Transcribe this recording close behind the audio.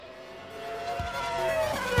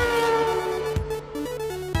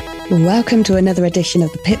Welcome to another edition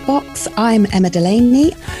of the Pit Box. I'm Emma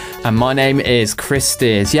Delaney. And my name is Chris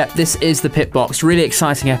Steers. Yep, this is the Pit Box. Really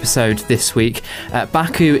exciting episode this week.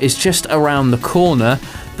 Baku is just around the corner.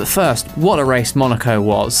 But first, what a race Monaco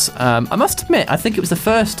was. I must admit, I think it was the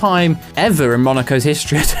first time ever in Monaco's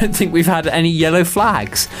history I don't think we've had any yellow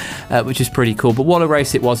flags, which is pretty cool. But what a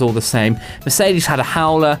race it was all the same. Mercedes had a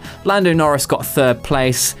howler, Lando Norris got third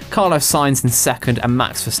place, Carlos Sainz in second, and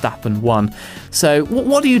Max Verstappen won. So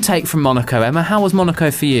what do you take from Monaco, Emma? How was Monaco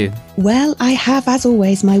for you? Well, I have, as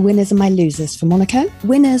always, my winners and my losers for Monaco.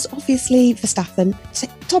 Winners, obviously, Verstappen,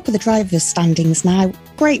 top of the drivers' standings now.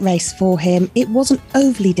 Great race for him. It wasn't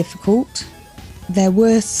overly difficult. There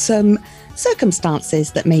were some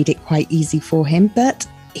circumstances that made it quite easy for him, but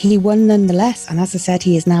he won nonetheless. And as I said,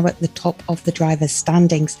 he is now at the top of the drivers'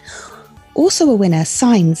 standings. Also a winner,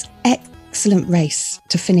 Sainz. Excellent race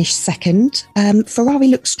to finish second. Ferrari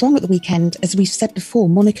looked strong at the weekend. As we've said before,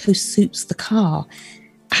 Monaco suits the car.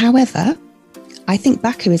 However, I think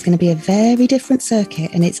Baku is going to be a very different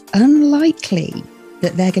circuit, and it's unlikely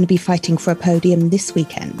that they're going to be fighting for a podium this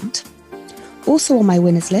weekend. Also on my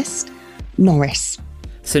winners list, Norris.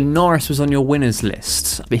 So Norris was on your winners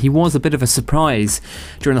list, but he was a bit of a surprise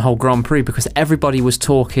during the whole Grand Prix because everybody was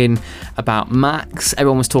talking about Max,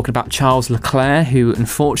 everyone was talking about Charles Leclerc, who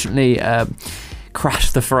unfortunately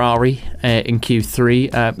crashed the Ferrari in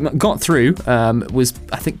Q3, got through, was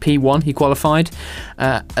I think P1 he qualified,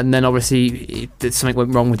 and then obviously something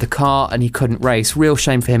went wrong with the car and he couldn't race. Real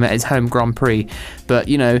shame for him at his home Grand Prix, but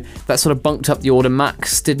you know, that sort of bunked up the order.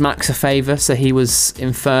 Max did Max a favour, so he was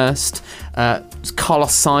in first.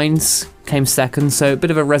 Carlos Sainz came second, so a bit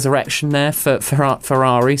of a resurrection there for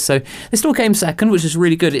Ferrari. So they still came second, which is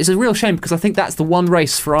really good. It's a real shame because I think that's the one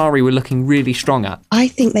race Ferrari were looking really strong at. I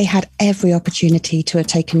think they had every opportunity to have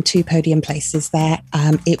taken 2 podium places there.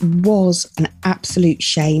 It was an absolute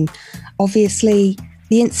shame. Obviously,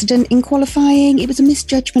 the incident in qualifying, it was a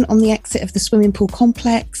misjudgment on the exit of the swimming pool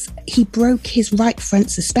complex. He broke his right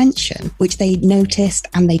front suspension, which they noticed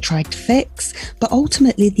and they tried to fix. But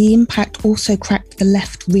ultimately, the impact also cracked the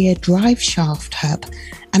left rear drive shaft hub,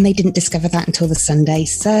 and they didn't discover that until the Sunday.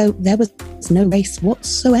 So there was no race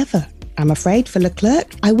whatsoever, I'm afraid, for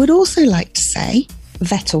Leclerc. I would also like to say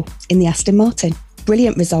Vettel in the Aston Martin.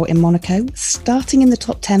 Brilliant result in Monaco, starting in the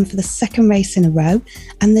top 10 for the second race in a row,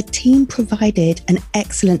 and the team provided an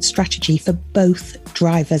excellent strategy for both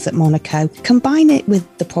drivers at Monaco. Combine it with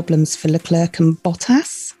the problems for Leclerc and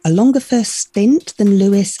Bottas, a longer first stint than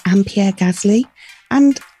Lewis and Pierre Gasly,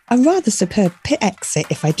 and a rather superb pit exit,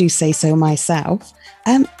 if I do say so myself.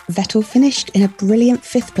 Vettel finished in a brilliant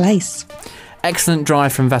 5th place. Excellent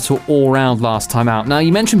drive from Vettel all round last time out. Now,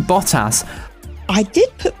 you mentioned Bottas. I did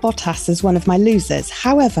put Bottas as one of my losers.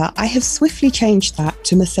 However, I have swiftly changed that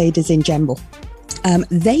to Mercedes in general.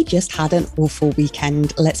 They just had an awful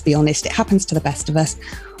weekend, let's be honest. It happens to the best of us.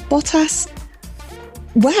 Bottas,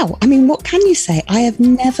 wow, I mean, what can you say? I have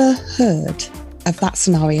never heard of that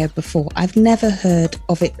scenario before. I've never heard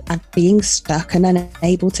of it being stuck and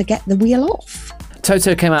unable to get the wheel off.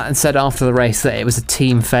 Toto came out and said after the race that it was a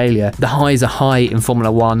team failure. The highs are high in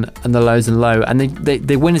Formula 1 and the lows are low, and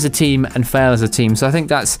they win as a team and fail as a team. So I think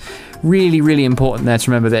that's really, really important there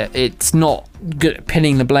to remember that it's not good at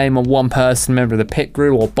pinning the blame on one person, member of the pit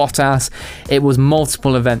crew or Bottas. It was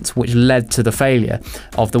multiple events which led to the failure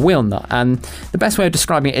of the wheel nut. And the best way of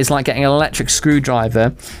describing it is like getting an electric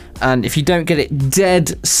screwdriver, and if you don't get it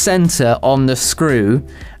dead center on the screw,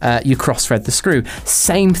 you cross-thread the screw.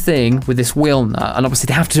 Same thing with this wheel nut, and obviously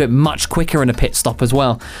they have to do it much quicker in a pit stop as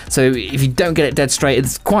well. So if you don't get it dead straight,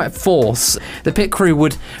 it's quite a force. The pit crew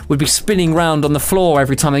would be spinning round on the floor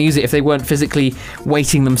every time they use it if they weren't physically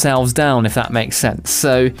weighting themselves down, if that makes sense.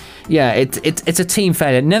 So yeah, it's a team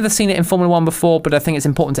failure. Never seen it in Formula 1 before, but I think it's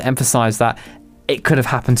important to emphasise that it could have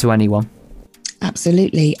happened to anyone.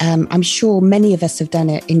 Absolutely. I'm sure many of us have done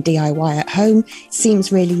it in DIY at home. It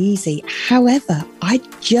seems really easy. However, I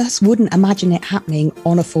just wouldn't imagine it happening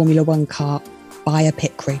on a Formula 1 car by a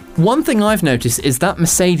pit crew. One thing I've noticed is that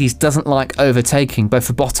Mercedes doesn't like overtaking, both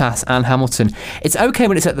for Bottas and Hamilton. It's okay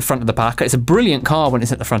when it's at the front of the pack. It's a brilliant car when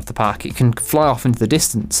it's at the front of the pack. It can fly off into the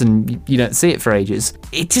distance and you don't see it for ages.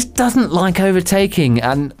 It just doesn't like overtaking,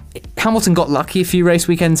 and Hamilton got lucky a few race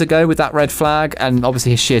weekends ago with that red flag, and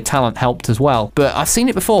obviously his sheer talent helped as well. But I've seen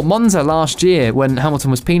it before. Monza last year, when Hamilton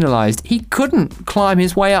was penalised, he couldn't climb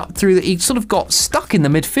his way up through he sort of got stuck in the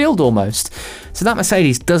midfield almost. So that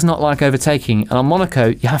Mercedes does not like overtaking, and on Monaco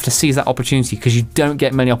you have to seize that opportunity because you don't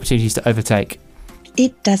get many opportunities to overtake.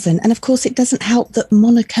 It doesn't. And of course, it doesn't help that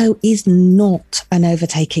Monaco is not an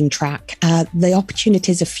overtaking track. The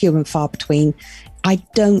opportunities are few and far between. I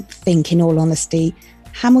don't think, in all honesty,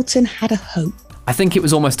 Hamilton had a hope. I think it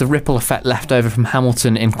was almost a ripple effect left over from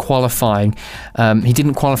Hamilton in qualifying. He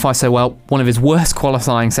didn't qualify so well. One of his worst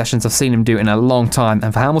qualifying sessions I've seen him do in a long time.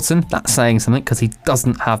 And for Hamilton, that's saying something because he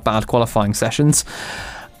doesn't have bad qualifying sessions.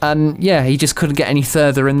 And yeah, he just couldn't get any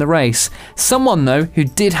further in the race. Someone, though, who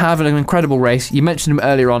did have an incredible race, you mentioned him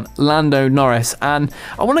earlier on, Lando Norris. And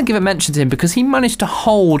I want to give a mention to him because he managed to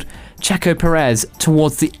hold Checo Perez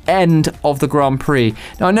towards the end of the Grand Prix.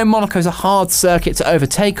 Now, I know Monaco's a hard circuit to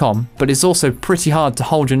overtake on, but it's also pretty hard to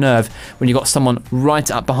hold your nerve when you've got someone right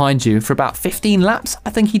up behind you for about 15 laps, I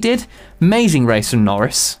think he did. Amazing race from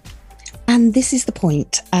Norris. And this is the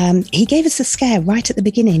point. He gave us a scare right at the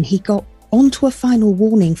beginning. He got onto a final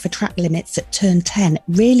warning for track limits at turn 10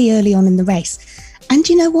 really early on in the race. And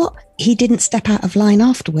you know what? He didn't step out of line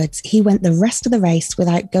afterwards. He went the rest of the race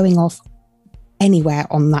without going off anywhere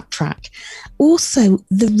on that track. Also,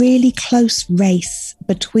 the really close race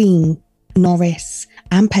between Norris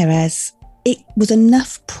and Perez, it was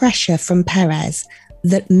enough pressure from Perez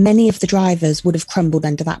that many of the drivers would have crumbled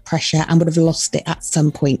under that pressure and would have lost it at some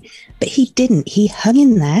point. But he didn't. He hung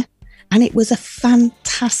in there, and it was a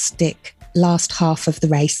fantastic last half of the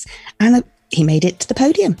race, and he made it to the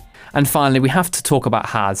podium. And finally, we have to talk about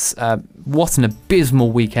Haas. What an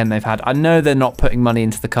abysmal weekend they've had. I know they're not putting money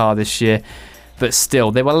into the car this year, but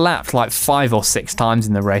still, they were lapped like 5 or 6 times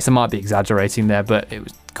in the race. I might be exaggerating there, but it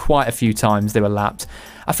was quite a few times they were lapped.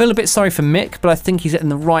 I feel a bit sorry for Mick, but I think he's in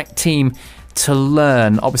the right team to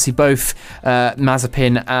learn. Obviously, both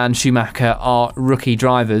Mazepin and Schumacher are rookie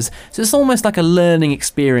drivers, so it's almost like a learning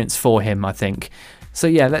experience for him, I think. So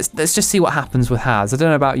yeah, let's just see what happens with Haas. I don't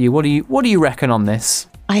know about you. What do you reckon on this?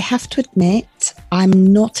 I have to admit, I'm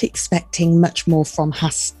not expecting much more from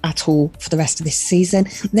Haas at all for the rest of this season.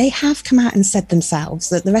 They have come out and said themselves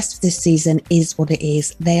that the rest of this season is what it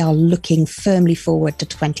is. They are looking firmly forward to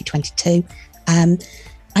 2022. And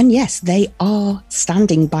yes, they are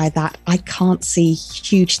standing by that. I can't see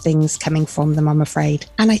huge things coming from them, I'm afraid.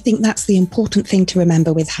 And I think that's the important thing to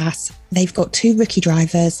remember with Haas. They've got 2 rookie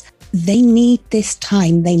drivers. They need this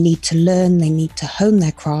time. They need to learn. They need to hone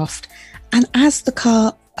their craft. And as the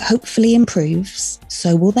car hopefully improves,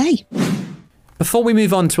 so will they. Before we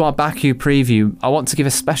move on to our Baku preview, I want to give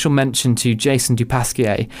a special mention to Jason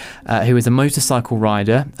Dupasquier, who is a motorcycle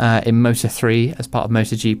rider in Moto3 as part of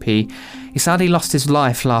MotoGP. He sadly lost his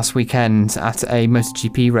life last weekend at a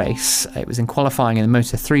MotoGP race. It was in qualifying in the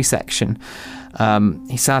Moto3 section.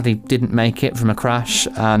 He sadly didn't make it from a crash,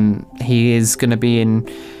 and he is going to be in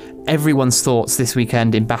everyone's thoughts this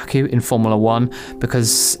weekend in Baku in Formula 1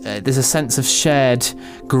 because there's a sense of shared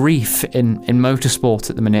grief in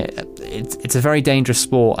motorsport at the minute. It's a very dangerous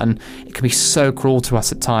sport and it can be so cruel to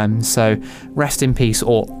us at times. So rest in peace,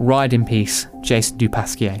 or ride in peace, Jason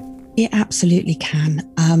Dupasquier. It absolutely can.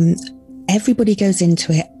 Everybody goes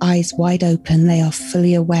into it eyes wide open. They are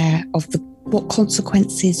fully aware of what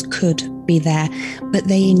consequences could be there, but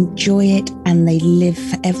they enjoy it and they live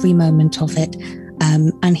for every moment of it.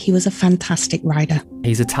 And he was a fantastic rider.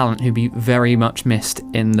 He's a talent who'll be very much missed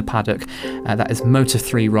in the paddock. That is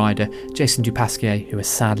Moto3 rider Jason Dupasquier, who has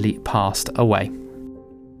sadly passed away.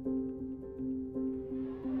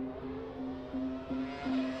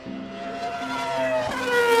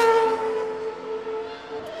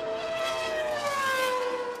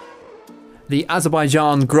 The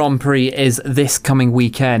Azerbaijan Grand Prix is this coming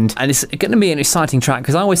weekend, and it's going to be an exciting track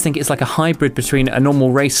because I always think it's like a hybrid between a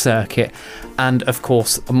normal race circuit and, of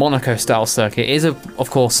course, a Monaco-style circuit. It is, of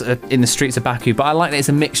course, in the streets of Baku, but I like that it's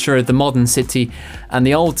a mixture of the modern city and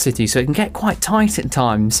the old city, so it can get quite tight at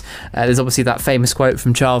times. There's obviously that famous quote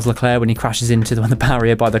from Charles Leclerc when he crashes into the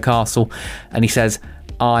barrier by the castle, and he says,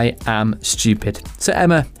 "I am stupid." So,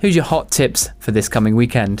 Emma, who's your hot tips for this coming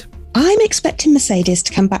weekend? I'm expecting Mercedes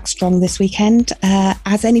to come back strong this weekend,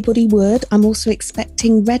 as anybody would. I'm also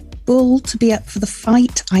expecting Red Bull to be up for the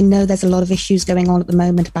fight. I know there's a lot of issues going on at the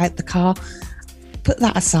moment about the car. Put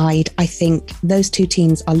that aside, I think those 2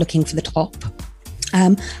 teams are looking for the top.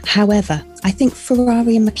 However, I think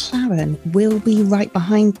Ferrari and McLaren will be right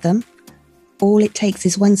behind them. All it takes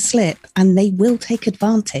is one slip and they will take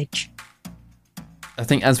advantage. I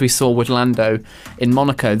think as we saw with Lando in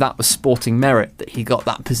Monaco, that was sporting merit that he got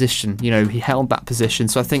that position. You know, he held that position.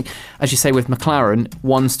 So I think, as you say, with McLaren,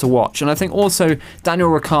 ones to watch. And I think also Daniel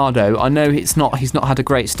Ricciardo, I know he's not had a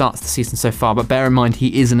great start to the season so far, but bear in mind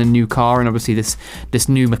he is in a new car, and obviously this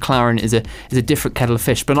new McLaren is a different kettle of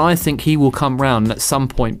fish. But I think he will come round and at some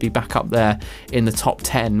point be back up there in the top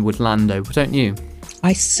 10 with Lando, don't you?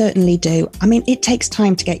 I certainly do. I mean, it takes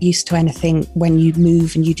time to get used to anything when you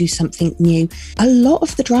move and you do something new. A lot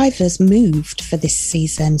of the drivers moved for this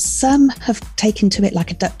season. Some have taken to it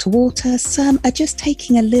like a duck to water. Some are just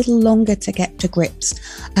taking a little longer to get to grips.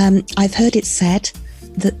 I've heard it said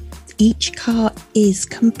that each car is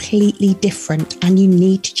completely different and you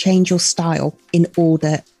need to change your style in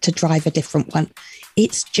order to drive a different one.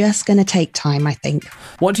 It's just going to take time, I think.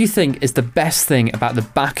 What do you think is the best thing about the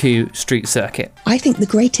Baku street circuit? I think the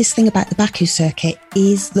greatest thing about the Baku circuit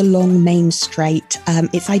is the long main straight.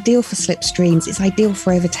 It's ideal for slipstreams, it's ideal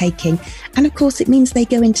for overtaking, and of course it means they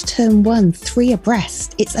go into turn 1 3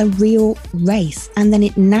 abreast. It's a real race, and then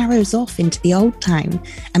it narrows off into the old town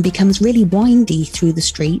and becomes really windy through the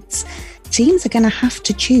streets. Teams are going to have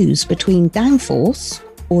to choose between downforce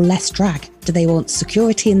or less drag. Do they want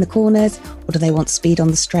security in the corners or do they want speed on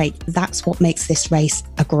the straight? That's what makes this race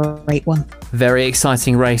a great one. Very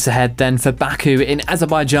exciting race ahead then for Baku in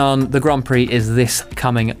Azerbaijan. The Grand Prix is this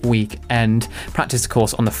coming weekend. Practice, of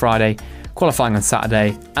course, on the Friday, qualifying on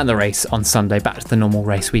Saturday, and the race on Sunday, back to the normal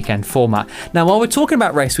race weekend format. Now, while we're talking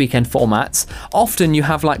about race weekend formats, often you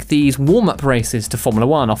have like these warm-up races to Formula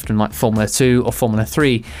 1, often like Formula 2 or Formula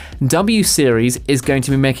 3. W Series is going to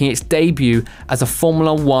be making its debut as a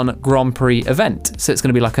Formula 1 Grand Prix event. So it's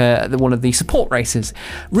going to be like one of the support races.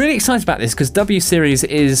 Really excited about this because W Series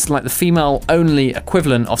is like the female-only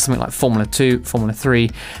equivalent of something like Formula 2, Formula 3.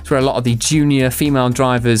 It's where a lot of the junior female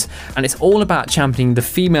drivers, and it's all about championing the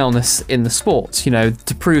femaleness in the sport, you know,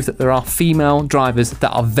 to prove that there are female drivers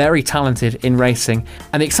that are very talented in racing.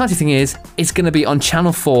 And the exciting thing is, it's going to be on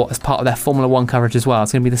Channel 4 as part of their Formula 1 coverage as well.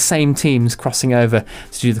 It's going to be the same teams crossing over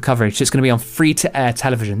to do the coverage. It's going to be on free-to-air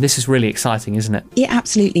television. This is really exciting, isn't it? It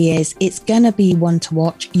absolutely is. It's going to be one to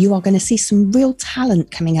watch. You are going to see some real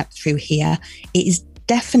talent coming up through here. It is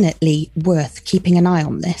definitely worth keeping an eye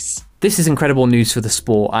on this. This is incredible news for the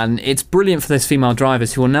sport, and it's brilliant for those female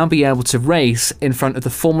drivers who will now be able to race in front of the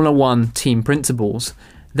Formula 1 team principals.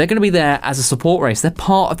 They're going to be there as a support race. They're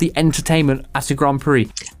part of the entertainment at a Grand Prix.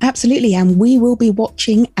 Absolutely, and we will be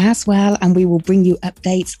watching as well, and we will bring you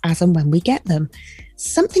updates as and when we get them.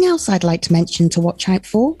 Something else I'd like to mention to watch out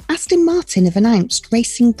for, Aston Martin have announced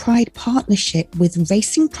Racing Pride partnership with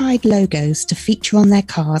Racing Pride logos to feature on their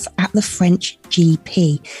cars at the French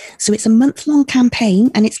GP. So it's a month-long campaign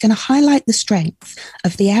and it's going to highlight the strength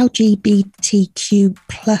of the LGBTQ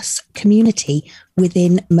plus community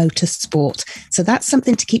within motorsport. So that's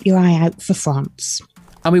something to keep your eye out for France.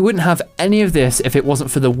 And we wouldn't have any of this if it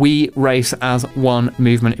wasn't for the We Race as One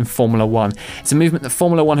movement in Formula 1. It's a movement that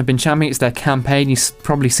Formula 1 have been championing. It's their campaign. You've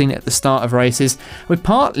probably seen it at the start of races. We've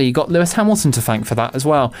partly got Lewis Hamilton to thank for that as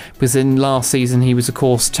well, because in last season he was, of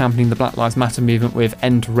course, championing the Black Lives Matter movement with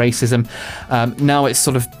End Racism. Now it's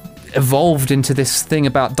sort of evolved into this thing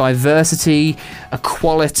about diversity,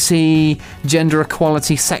 equality, gender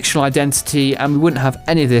equality, sexual identity, and we wouldn't have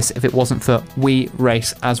any of this if it wasn't for We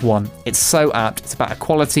Race as One. It's so apt. It's about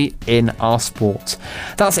equality in our sport.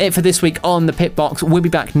 That's it for this week on the Pit Box. We'll be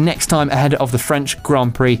back next time ahead of the French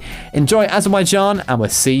Grand Prix. Enjoy Azerbaijan, and we'll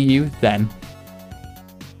see you then.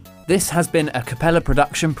 This has been a Capella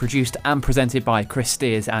production, produced and presented by Chris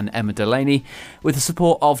Steers and Emma Delaney, with the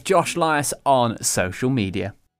support of Josh Lias on social media.